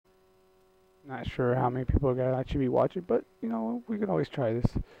Not sure how many people are gonna actually be watching, but you know, we can always try this.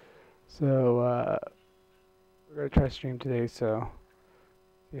 So we're gonna try to stream today, so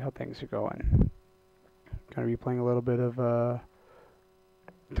see how things are going. Gonna be playing a little bit of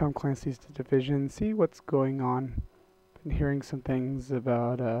Tom Clancy's The Division, see what's going on. Been hearing some things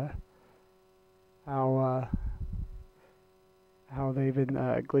about how uh, how they've been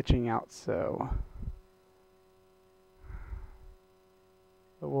glitching out, so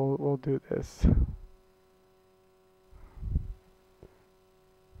but we'll do this.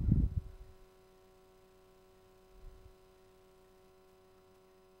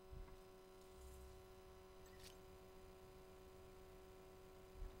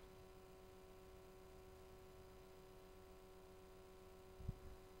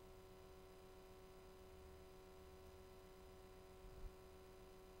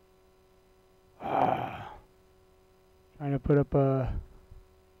 Trying to put up a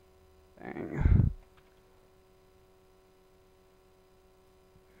thing.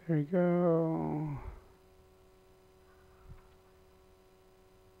 There we go.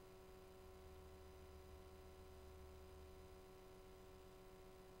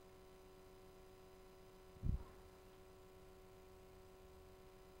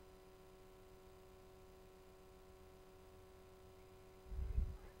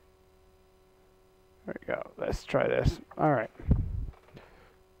 There we go. Let's try this. All right.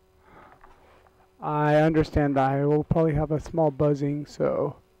 I understand that I will probably have a small buzzing,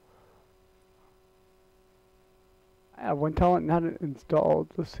 so I have one talent not installed.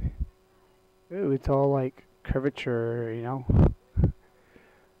 Let's see. Ooh, it's all like curvature, you know.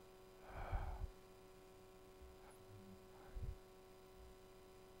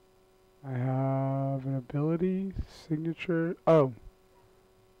 I have an ability, signature. Oh,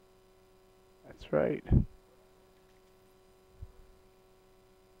 that's right.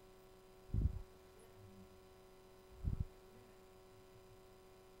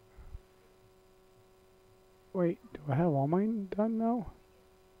 Wait, do I have all mine done now?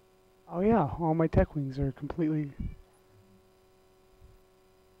 Oh yeah, all my tech wings are completely.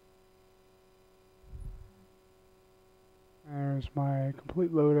 There's my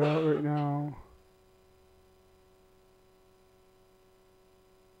complete loadout right now.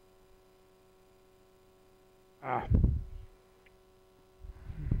 Ah.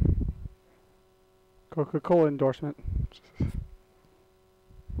 Coca-Cola endorsement.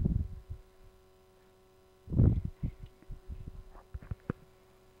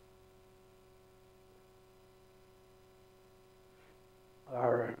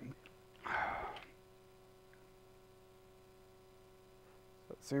 Alright.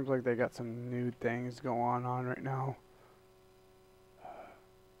 So it seems like they got some new things going on right now.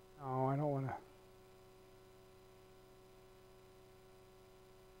 Oh, I don't want to.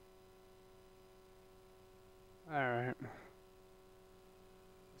 Alright.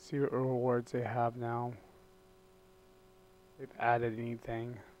 See what rewards they have now. They've added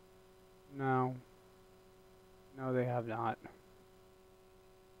anything. No. No, they have not.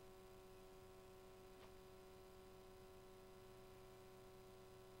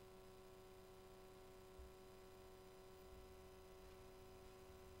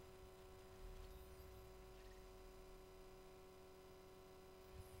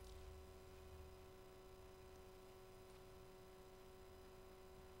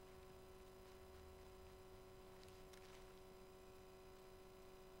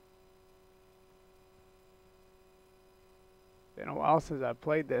 Been a while since I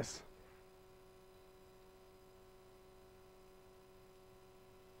played this.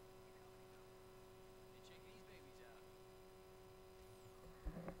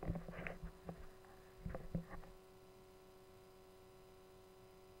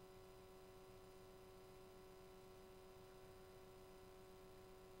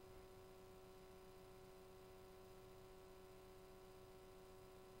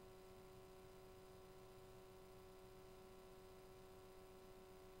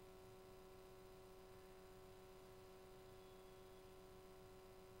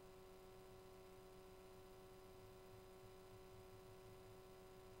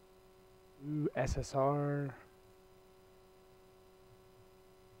 Ooh, SSR.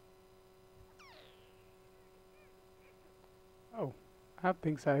 Oh, I have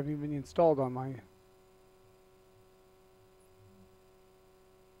things I haven't even installed on my.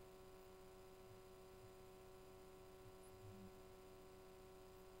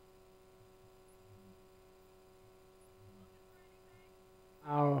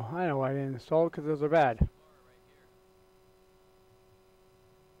 Oh, I know why I didn't install it because those are bad.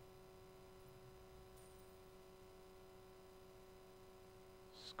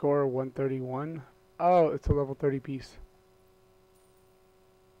 score 131. Oh, it's a level 30 piece.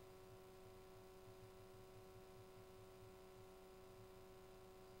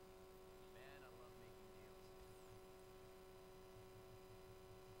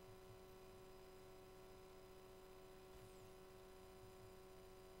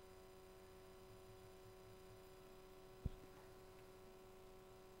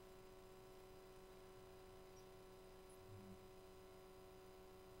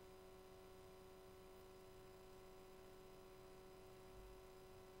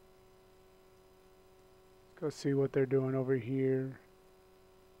 Go see what they're doing over here.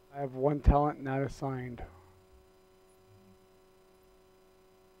 I have one talent not assigned.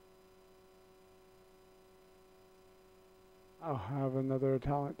 I'll have another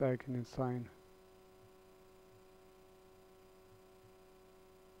talent that I can assign.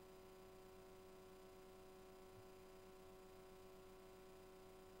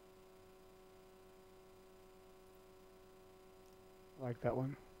 I like that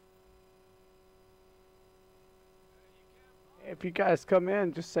one. If you guys come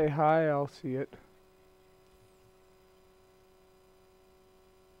in, just say hi, I'll see it.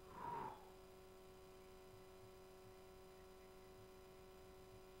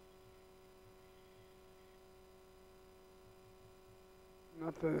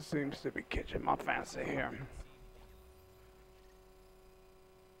 Nothing seems to be catching my fancy here.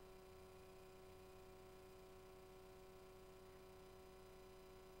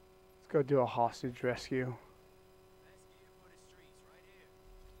 Let's go do a hostage rescue.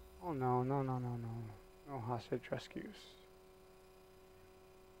 Oh no, no, no, no, no. No hostage rescues.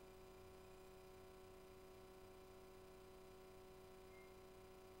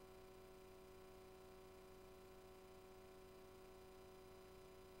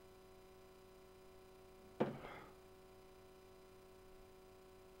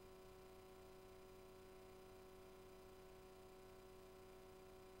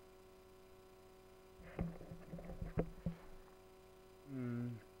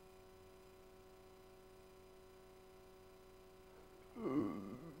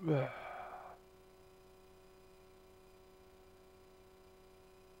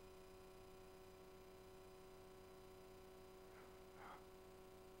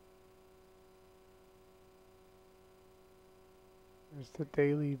 There's the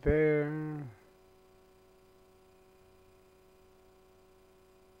daily there.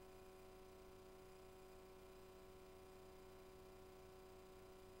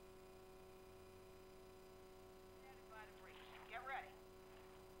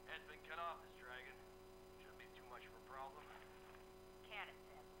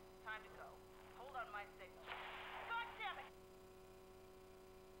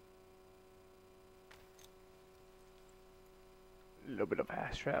 A little bit of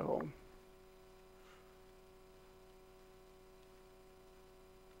fast travel.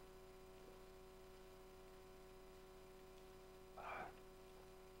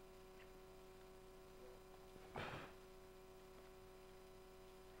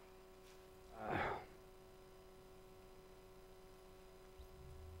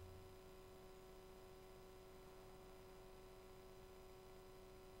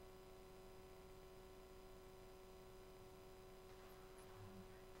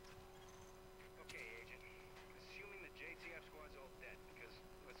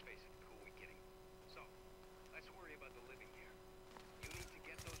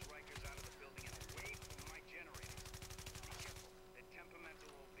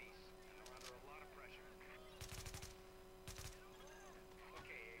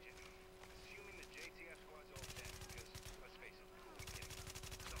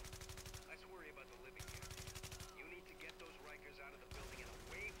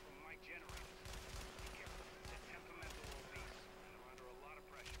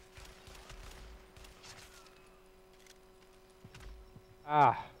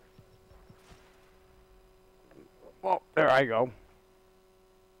 Ah. Well, there I go.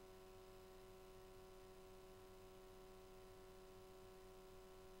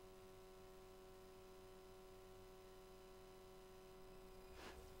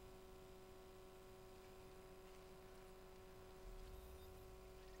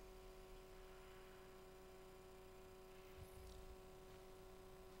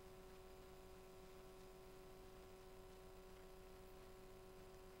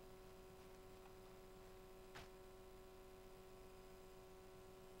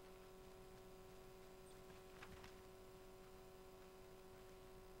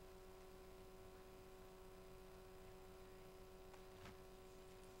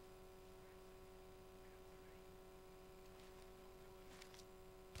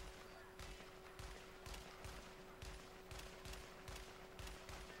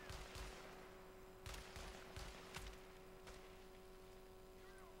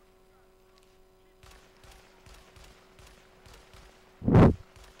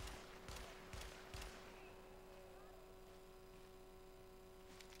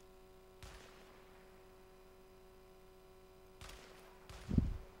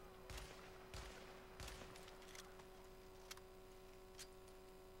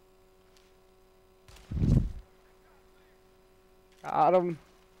 Got him.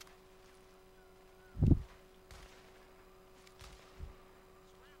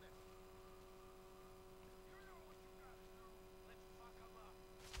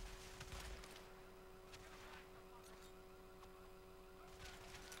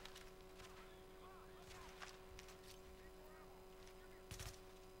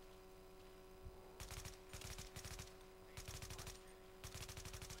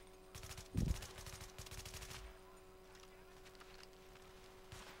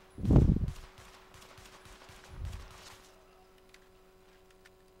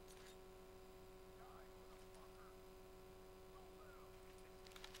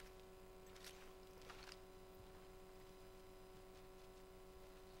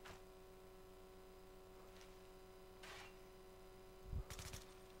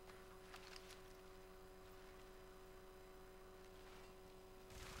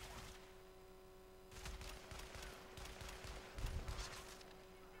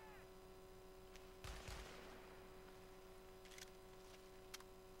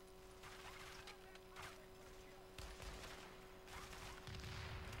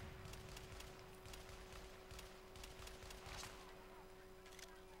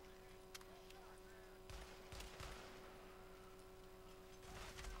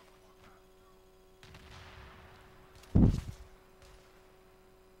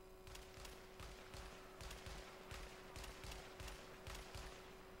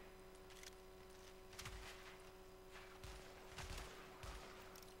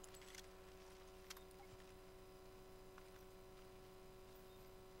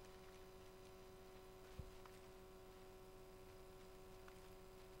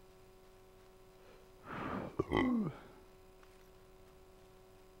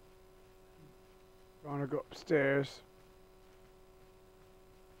 Gonna go upstairs.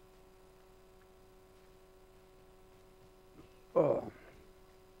 Oh.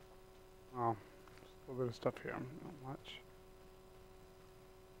 Oh. Just a little bit of stuff here. Not much.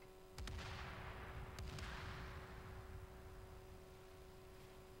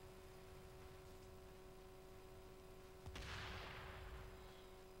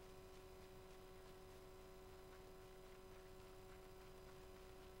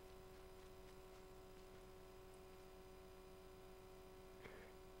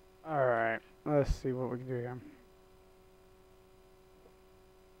 Alright. Let's see what we can do here.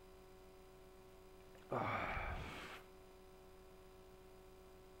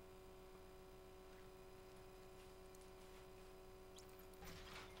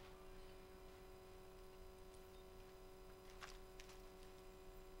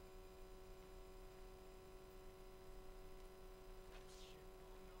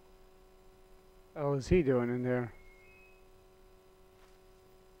 What is he doing in there?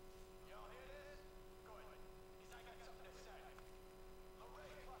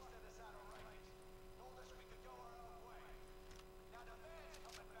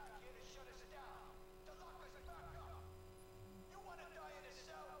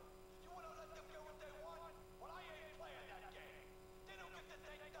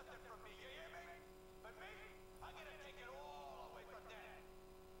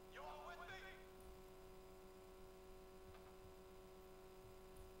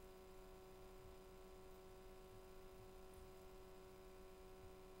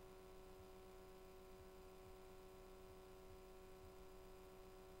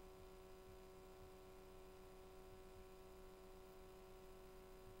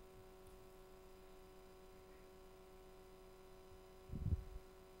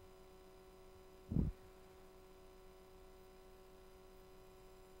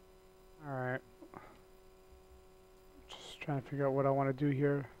 Alright. Just trying to figure out what I want to do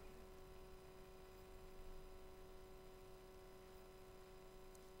here.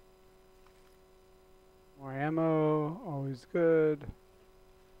 More ammo, always good.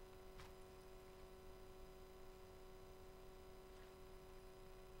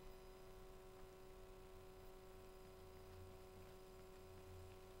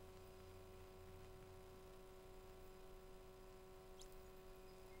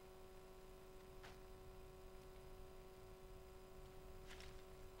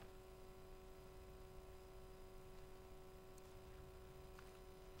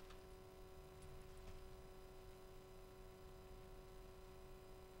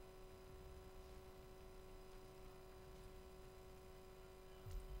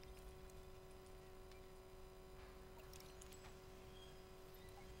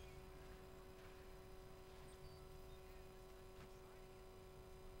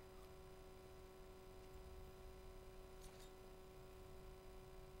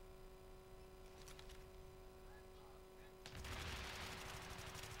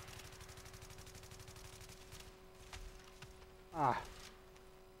 Ah,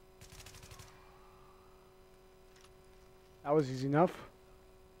 that was easy enough.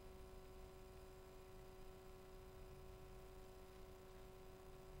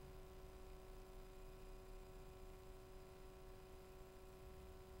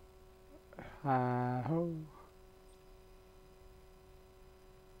 Ho.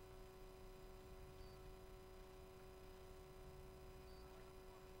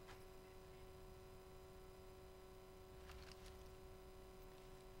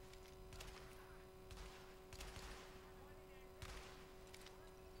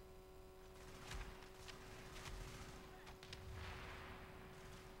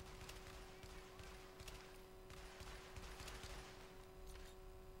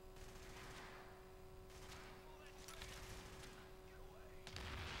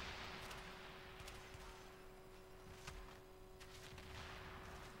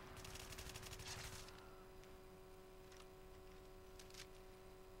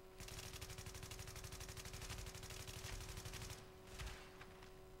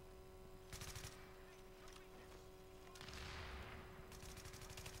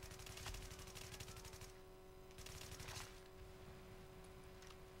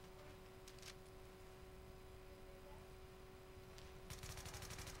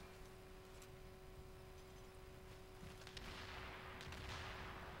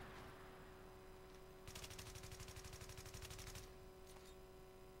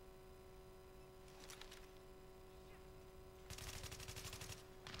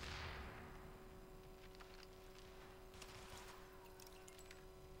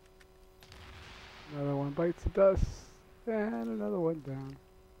 Another one bites the dust, and another one down.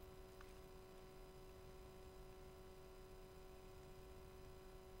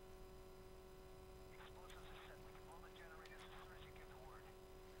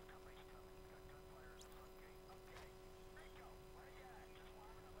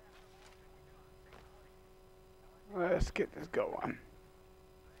 Let's get this going.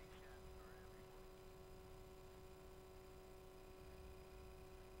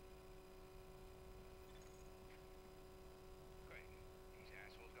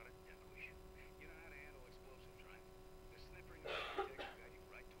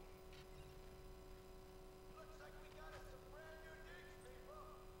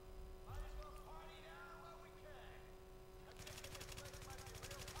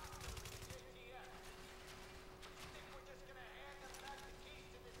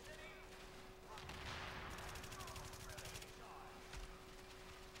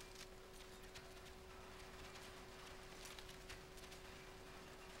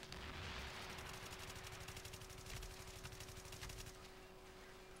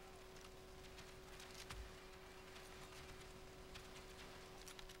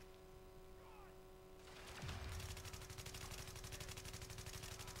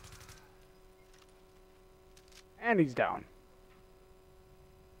 And he's down.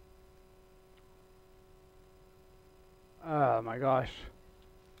 Oh my gosh.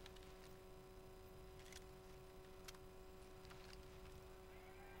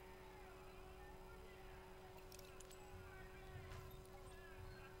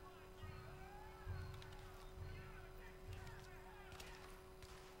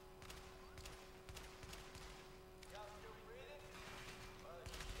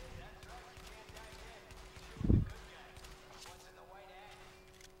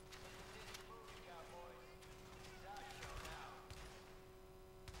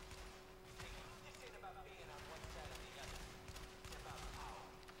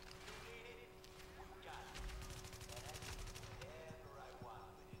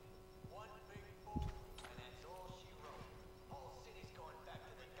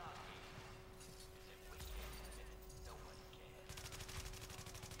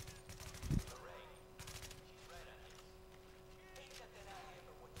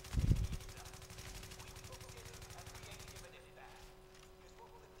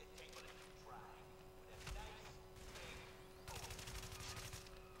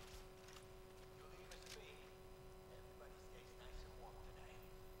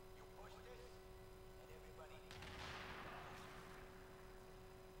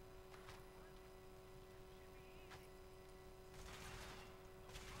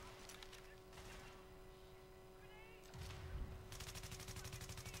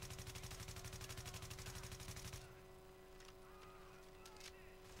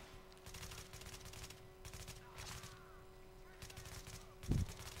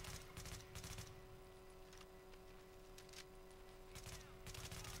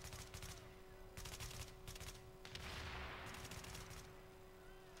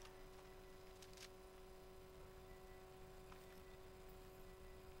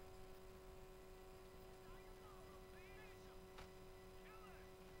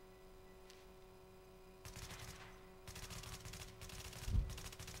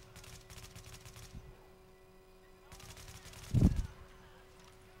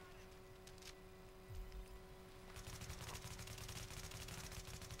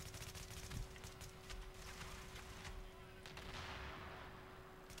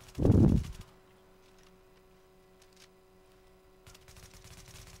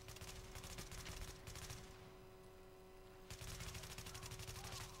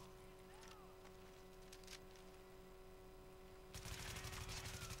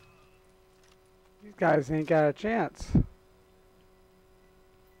 These guys ain't got a chance.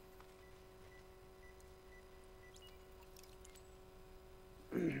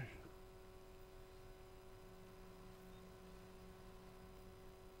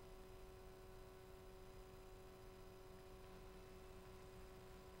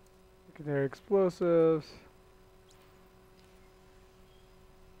 Look at their explosives.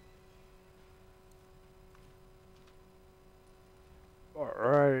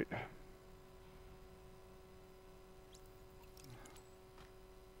 Alright.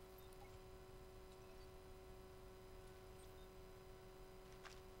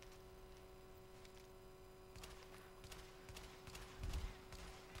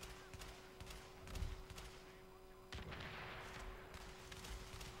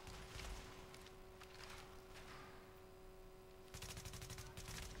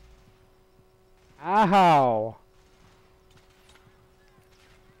 Ow!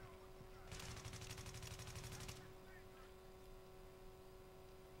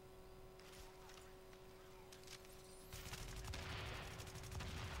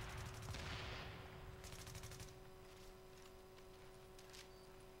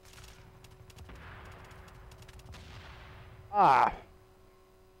 Ah!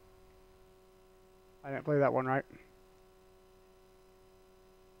 I didn't play that one right.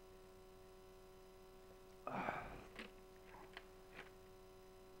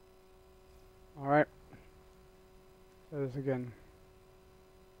 Alright. Do this again.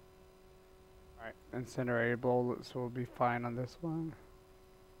 Alright, incinerated bullets will be fine on this one.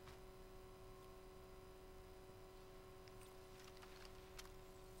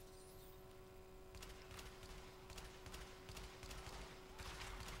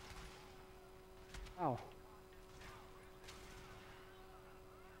 Oh.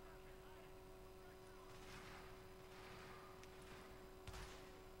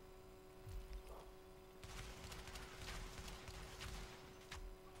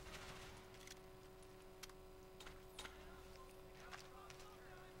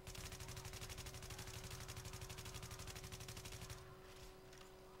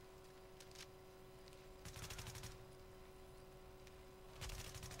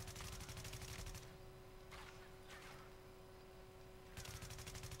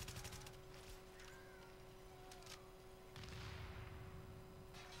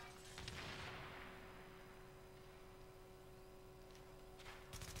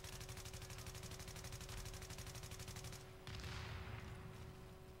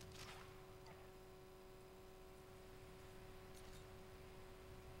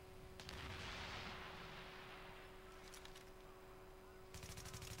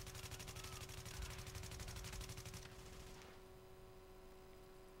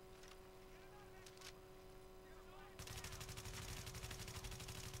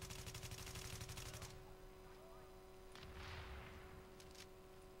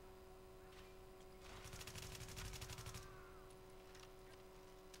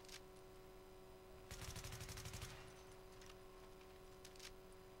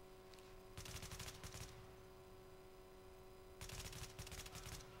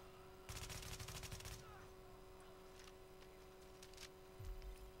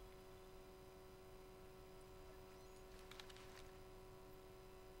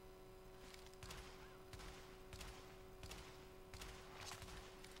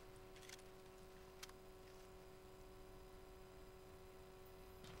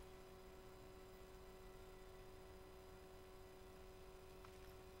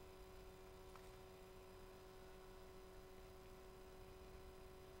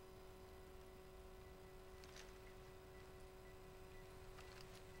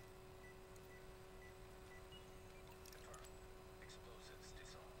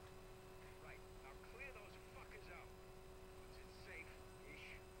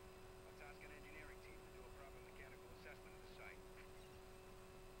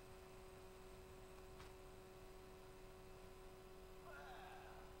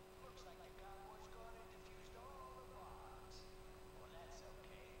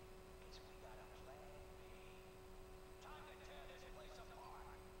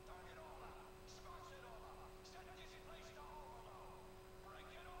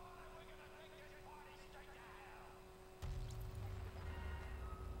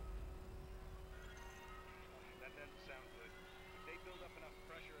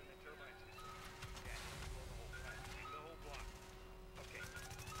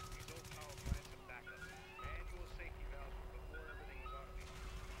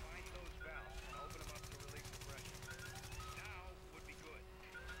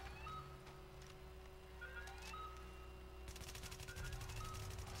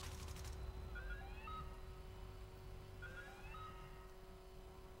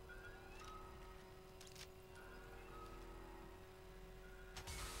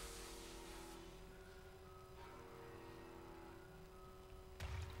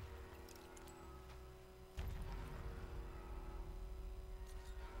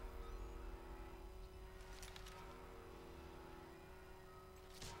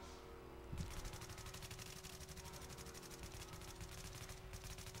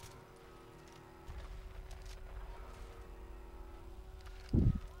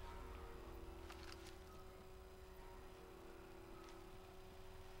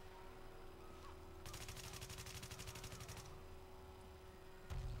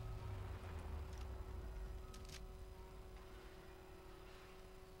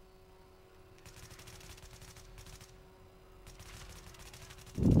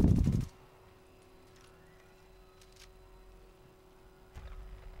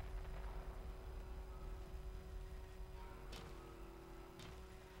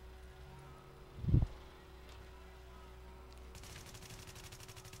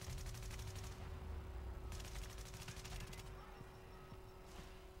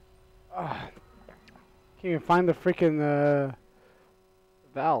 Can't even find the freaking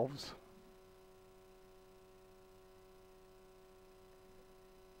valves.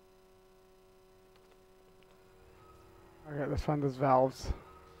 Okay, let's find those valves.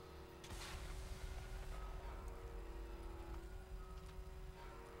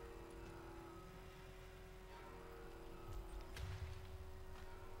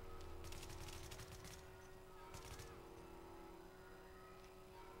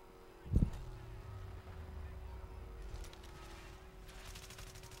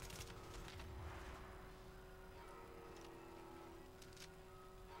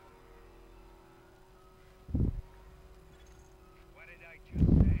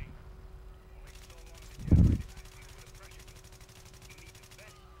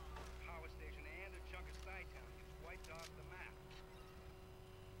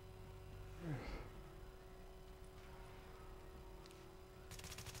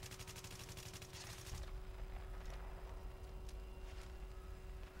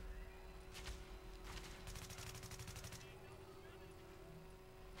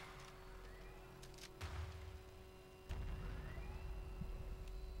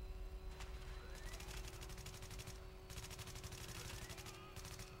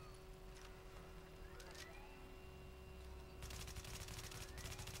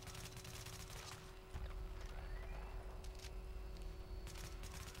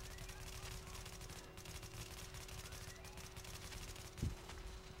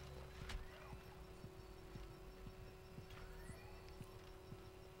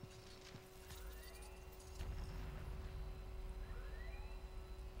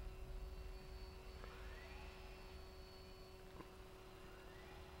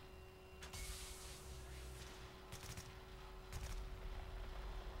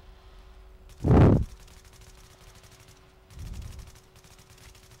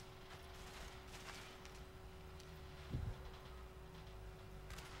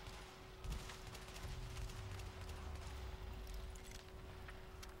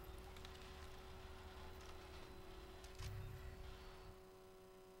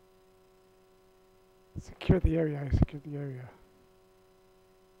 Secure the area. Secure the area.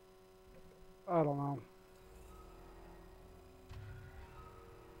 I don't know.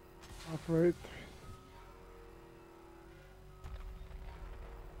 Operate.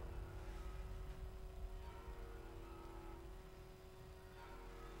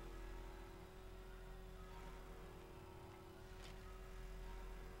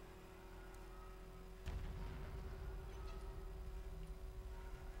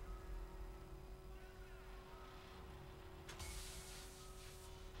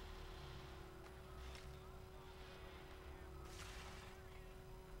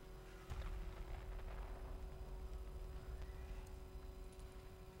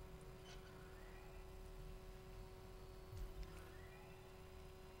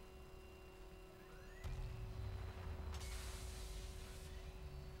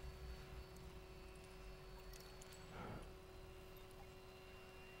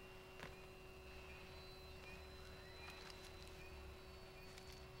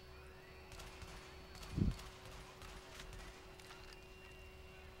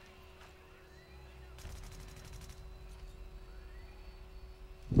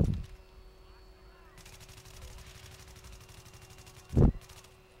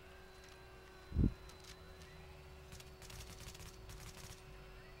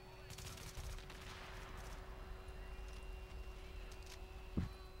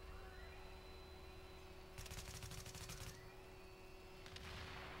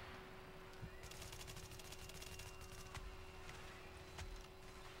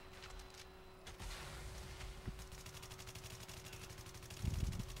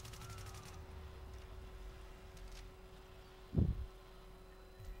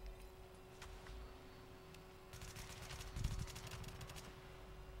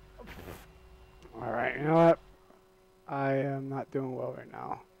 Alright, you know what? I am not doing well right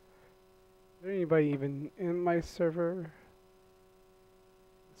now. Is there anybody even in my server?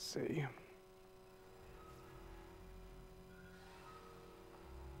 Let's see.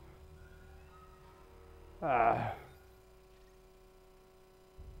 Ah.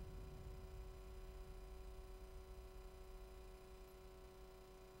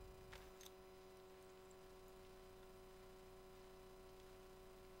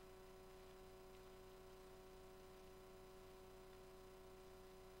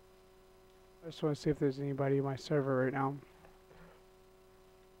 I just want to see if there's anybody in my server right now.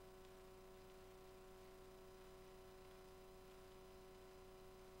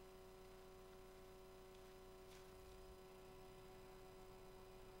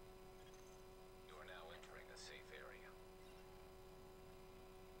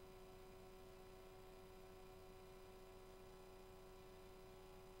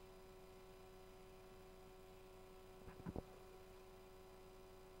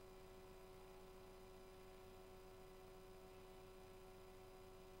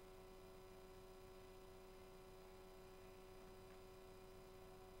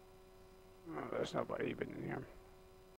 there's nobody even in here.